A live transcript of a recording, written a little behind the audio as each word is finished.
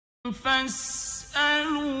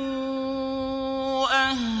فاسألوا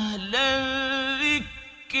أهل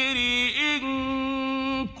الذكر إن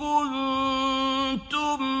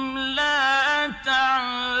كنتم لا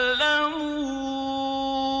تعلمون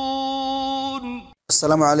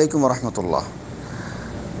আসসালামু আলাইকুম রহমতুল্লাহ।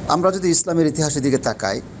 আমরা যদি ইসলামের ইতিহাসের দিকে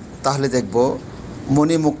তাকাই তাহলে দেখব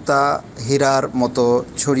মণিমুক্তা হীরার মতো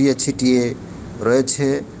ছড়িয়ে ছিটিয়ে রয়েছে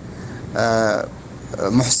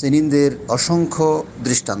মুহসিনিনদের অসংখ্য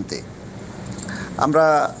দৃষ্টান্তে। আমরা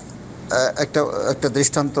একটা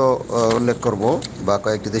দৃষ্টান্ত উল্লেখ করব বা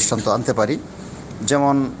কয়েকটি দৃষ্টান্ত আনতে পারি।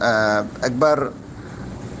 যেমন একবার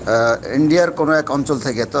ইন্ডিয়ার কোনো এক অঞ্চল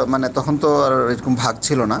থেকে, তো তখন তো আর এরকম ভাগ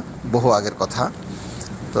ছিল না, বহু আগের কথা।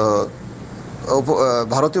 তো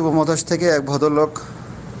ভারতীয় উপমহাদেশ থেকে এক ভদ্রলোক,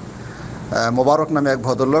 মোবারক নামে এক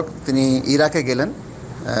ভদ্রলোক, তিনি ইরাকে গেলেন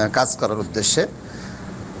কাজ করার উদ্দেশ্যে,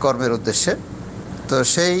 কর্মের উদ্দেশ্যে। তো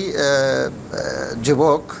সেই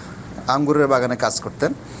যুবক আঙ্গুরের বাগানে কাজ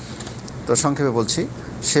করতেন। তো সংক্ষেপে বলছি,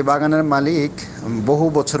 সেই বাগানের মালিক বহু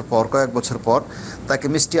বছর পর, কয়েক বছর পর তাকে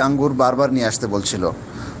মিষ্টি আঙ্গুর বারবার নিয়ে আসতে বলছিল।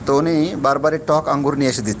 তো উনি বারবারই টক আঙ্গুর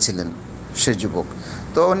নিয়ে এসে দিচ্ছিলেন সেই যুবক।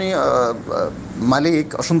 তো উনি মালিক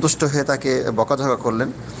অসন্তুষ্ট হয়ে তাকে বকাঝকা করলেন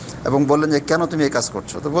এবং বললেন যে কেন তুমি এই কাজ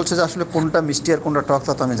করছো? তো বলছে যে আসলে কোনটা মিষ্টি আর কোনটা টক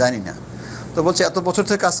তা তো আমি জানি না। তো বলছে এত বছর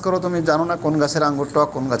থেকে কাজ করো, তুমি জানো না কোন গাছের আঙ্গুর টক,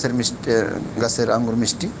 কোন গাছের আঙ্গুর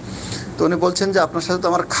মিষ্টি? তো উনি বলছেন যে আপনার সাথে তো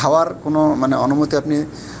আমার খাওয়ার কোনো অনুমতি আপনি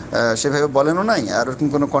সেভাবে বলেনও নাই, আর ওরকম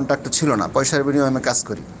কোনো কন্ট্যাক্টও ছিল না, পয়সার বিনিময়ে আমি কাজ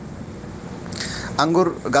করি। আঙ্গুর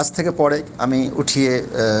গাছ থেকে পড়ে আমি উঠিয়ে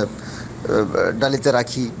ডালিতে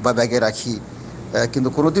রাখি বা ব্যাগে রাখি, কিন্তু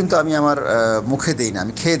কোনোদিন তো আমি আমার মুখে দিই না,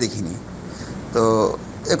 আমি খেয়ে দেখিনি। তো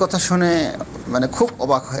কথা শুনে খুব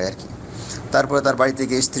অবাক হয় আর কি। তারপরে তার বাড়িতে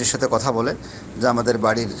গিয়ে স্ত্রীর সাথে কথা বলে যে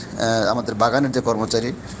আমাদের বাগানের যে কর্মচারী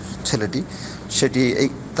ছেলেটি, সেটি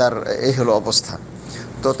এই হলো অবস্থা।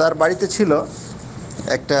 তো তার বাড়িতে ছিল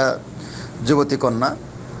একটা যুবতী কন্যা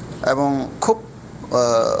এবং খুব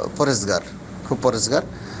পরেশগার।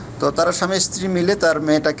 তো তারা স্বামী স্ত্রী মিলে তার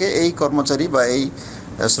মেয়েটাকে এই কর্মচারী বা এই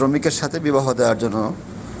শ্রমিকের সাথে বিবাহ দেওয়ার জন্য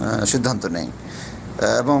সিদ্ধান্ত নেয়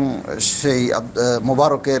এবং সেই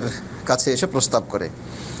মোবারকের কাছে এসে প্রস্তাব করে।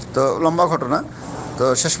 তো লম্বা ঘটনা। তো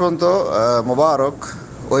শেষ পর্যন্ত মোবারক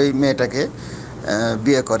ওই মেয়েটাকে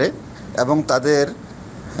বিয়ে করে এবং তাদের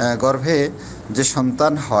গর্ভে যে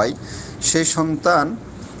সন্তান হয় সেই সন্তান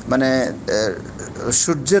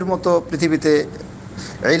সূর্যের মতো পৃথিবীতে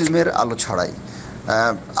ইলমের আলো ছড়ায়।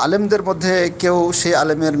 আলেমদের মধ্যে কেউ সেই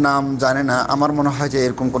আলেমের নাম জানে না, আমার মনে হয় যে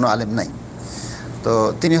এরকম কোনো আলেম নাই। তো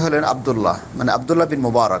তিনি হলেন আবদুল্লাহ বিন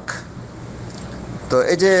মুবারক। তো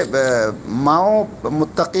এই যে মাও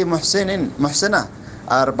মুত্তাকি মহসেনা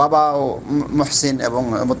আর বাবাও মহসিন এবং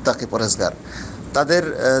মুত্তাকি পরেশগার, তাদের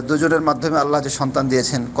দুজনের মাধ্যমে আল্লাহ যে সন্তান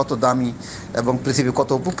দিয়েছেন কত দামি এবং পৃথিবী কত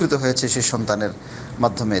উপকৃত হয়েছে সেই সন্তানের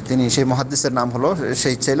মাধ্যমে। তিনি সেই মুহাদ্দিসের নাম হলো,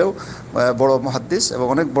 সেই ছেলেও বড় মুহাদ্দিস এবং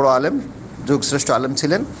অনেক বড় আলেম, যুগশ্রেষ্ঠ আলেম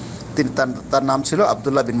ছিলেন তিনি। তার নাম ছিল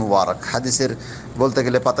আবদুল্লাহ বিন মুবারক। হাদিসের বলতে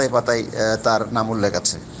গেলে পাতায় পাতায় তার নাম উল্লেখ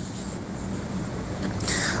আছে।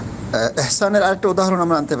 এহসানের আরেকটা উদাহরণ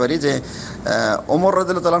আমরা আনতে পারি যে ওমর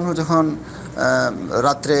রাদিয়াল্লাহু তাআলা আনহু যখন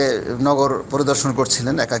রাত্রে নগর পরিদর্শন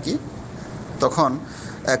করছিলেন একাকী, তখন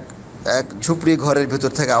এক ঝুপড়ি ঘরের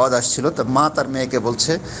ভিতর থেকে আওয়াজ আসছিল। তো মা তার মেয়েকে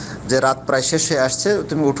বলছে যে রাত প্রায় শেষ হয়ে আসছে,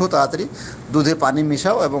 তুমি উঠো তাড়াতাড়ি, দুধে পানি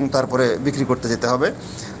মিশাও এবং তারপরে বিক্রি করতে যেতে হবে।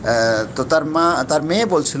 তো তার মেয়ে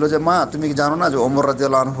বলছিল যে মা, তুমি কি জানো না যে ওমর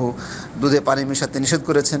রাদিয়াল্লাহু আনহু দুধে পানি মিশাতে নিষেধ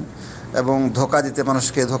করেছেন এবং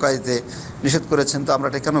মানুষকে ধোঁকা দিতে নিষেধ করেছেন, তো আমরা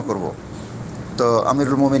এটা কেন করব? তো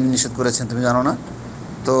আমিরুল মুমিনিন নিষেধ করেছেন, তুমি জানো না?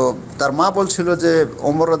 তো তার মা বলছিল যে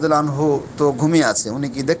ওমর রাদিয়াল্লাহু আনহু তো ঘুমিয়ে আছে, উনি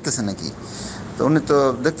কি দেখতেছে নাকি? তো উনি তো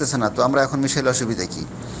দেখতেছে না, তো আমরা এখন মিশাইলে অসুবিধা কী?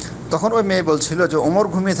 তখন ওই মেয়ে বলছিল যে ওমর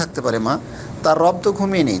ঘুমিয়ে থাকতে পারে মা, তার রব তো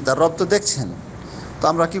ঘুমিয়ে নেই, তার রব তো দেখছেন, তো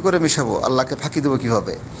আমরা কি করে মিশাবো, আল্লাহকে ফাঁকি দেবো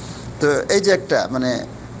কীভাবে? তো এই যে একটা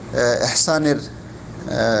এহসানের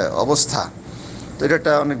অবস্থা, তো এটা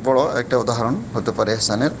একটা অনেক বড় একটা উদাহরণ হতে পারে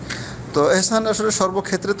এহসানের। তো এহসান আসলে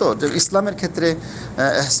সর্বক্ষেত্রে, তো যে ইসলামের ক্ষেত্রে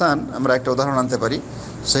এহসান আমরা একটা উদাহরণ আনতে পারি।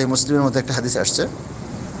 সেই মুসলিমের মধ্যে একটা হাদিস আসছে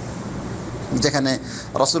যেখানে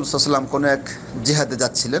রাসূল সাল্লাল্লাহু আলাইহি ওয়াসাল্লাম কোনো এক জিহাদে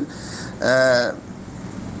যাচ্ছিলেন।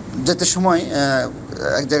 যেতে সময়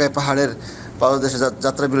এক জায়গায় পাহাড়ের পাদদেশে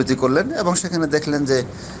যাত্রা বিরতি করলেন এবং সেখানে দেখলেন যে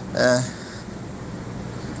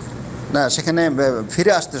সেখানে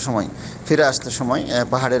ফিরে আসতে সময়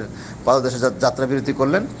পাহাড়ের পাদদেশে যাত্রা বিরতি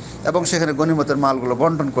করলেন এবং সেখানে গনিমতের মালগুলো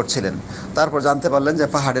বন্টন করছিলেন। তারপর জানতে পারলেন যে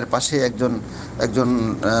পাহাড়ের পাশে একজন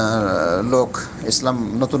লোক, ইসলাম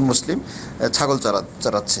নতুন মুসলিম, ছাগল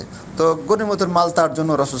চড়াচ্ছে। তো গনিমতের মাল তার জন্য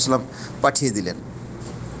রাসূল সাল্লাল্লাহু আলাইহি ওয়াসাল্লাম পাঠিয়ে দিলেন।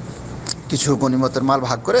 কিছু গনিমতের মাল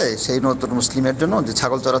ভাগ করে সেই নতুন মুসলিমের জন্য, যে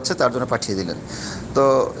ছাগল চড়াচ্ছে তার জন্য পাঠিয়ে দিলেন। তো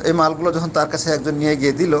এই মালগুলো যখন তার কাছে একজন নিয়ে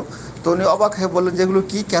গিয়ে দিল, তো উনি অবাক হয়ে বললেন যে এগুলো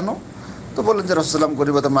কী, কেন? তো বললেন যে রাসূলুল্লাহ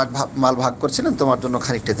গনিমতের মাল ভাগ করছিলেন, তোমার জন্য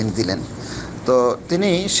খানিকটা তিনি দিলেন। তো তিনি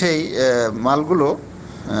সেই মালগুলো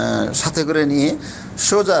সাথে করে নিয়ে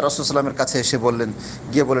সোজা রাসূল সাল্লামের কাছে এসে বললেন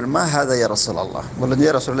মা হাযা ইয়া রাসূলুল্লাহ, বললেন যে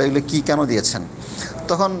ইয়া রাসূলুল্লাহ এগুলো কী, কেন দিয়েছেন?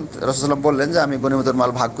 তখন রাসূল সাল্লাম বললেন যে আমি গনিমতের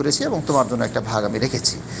মাল ভাগ করেছি এবং তোমার জন্য একটা ভাগ আমি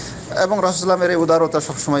রেখেছি। এবং রাসূল সাল্লামের এই উদারতা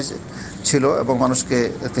সবসময় ছিল এবং মানুষকে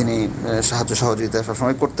তিনি সাহায্য সহযোগিতা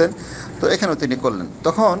সবসময় করতেন। তো এখানেও তিনি করলেন।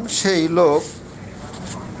 তখন সেই লোক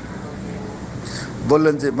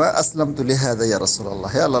বললেন যে মা আসলামতু লিহাযা ইয়া রাসূলুল্লাহ,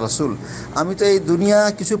 হে আল্লাহ রাসূল, আমি তো এই দুনিয়া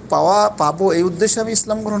কিছু পাবো এই উদ্দেশ্যে আমি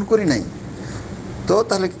ইসলাম গ্রহণ করি নাই, তো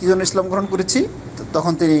তাহলে কী জন্য ইসলাম গ্রহণ করেছি?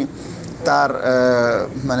 তখন তিনি তার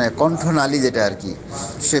মানে কণ্ঠনালী যেটা আর কি,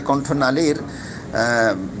 সে কণ্ঠনালীর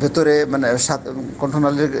ভেতরে মানে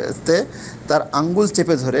কণ্ঠনালীতে তার আঙ্গুল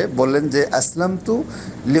চেপে ধরে বললেন যে আসলামতু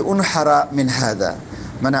লিউনহারা মিন হাদা,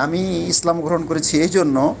 মানে আমি ইসলাম গ্রহণ করেছি এই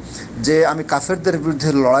জন্য যে আমি কাফেরদের বিরুদ্ধে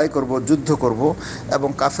লড়াই করব, যুদ্ধ করব, এবং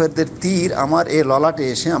কাফেরদের তীর আমার এই ললাটে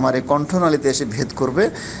এসে, আমার এই কণ্ঠনালীতে এসে ভেদ করবে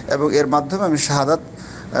এবং এর মাধ্যমে আমি শাহাদাত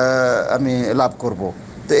আমি লাভ করব।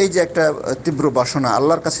 তো এই যে একটা তীব্র বাসনা,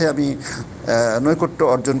 আল্লাহর কাছে আমি নৈকট্য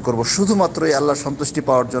অর্জন করব, শুধুমাত্র এই আল্লাহর সন্তুষ্টি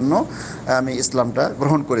পাওয়ার জন্য আমি ইসলামটা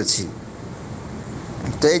গ্রহণ করেছি।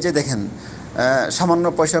 তো এই যে দেখেন, সামান্য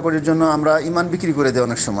পয়সা কড়ির জন্য আমরা ইমান বিক্রি করে দিই,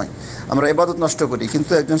 অনেক সময় আমরা ইবাদত নষ্ট করি,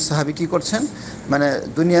 কিন্তু একজন সাহাবী কী করছেন, মানে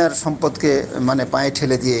দুনিয়ার সম্পদকে মানে পায়ে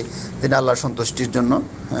ঠেলে দিয়ে তিনি আল্লাহর সন্তুষ্টির জন্য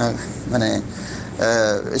মানে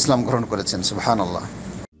ইসলাম গ্রহণ করেছেন। সুবহানাল্লাহ।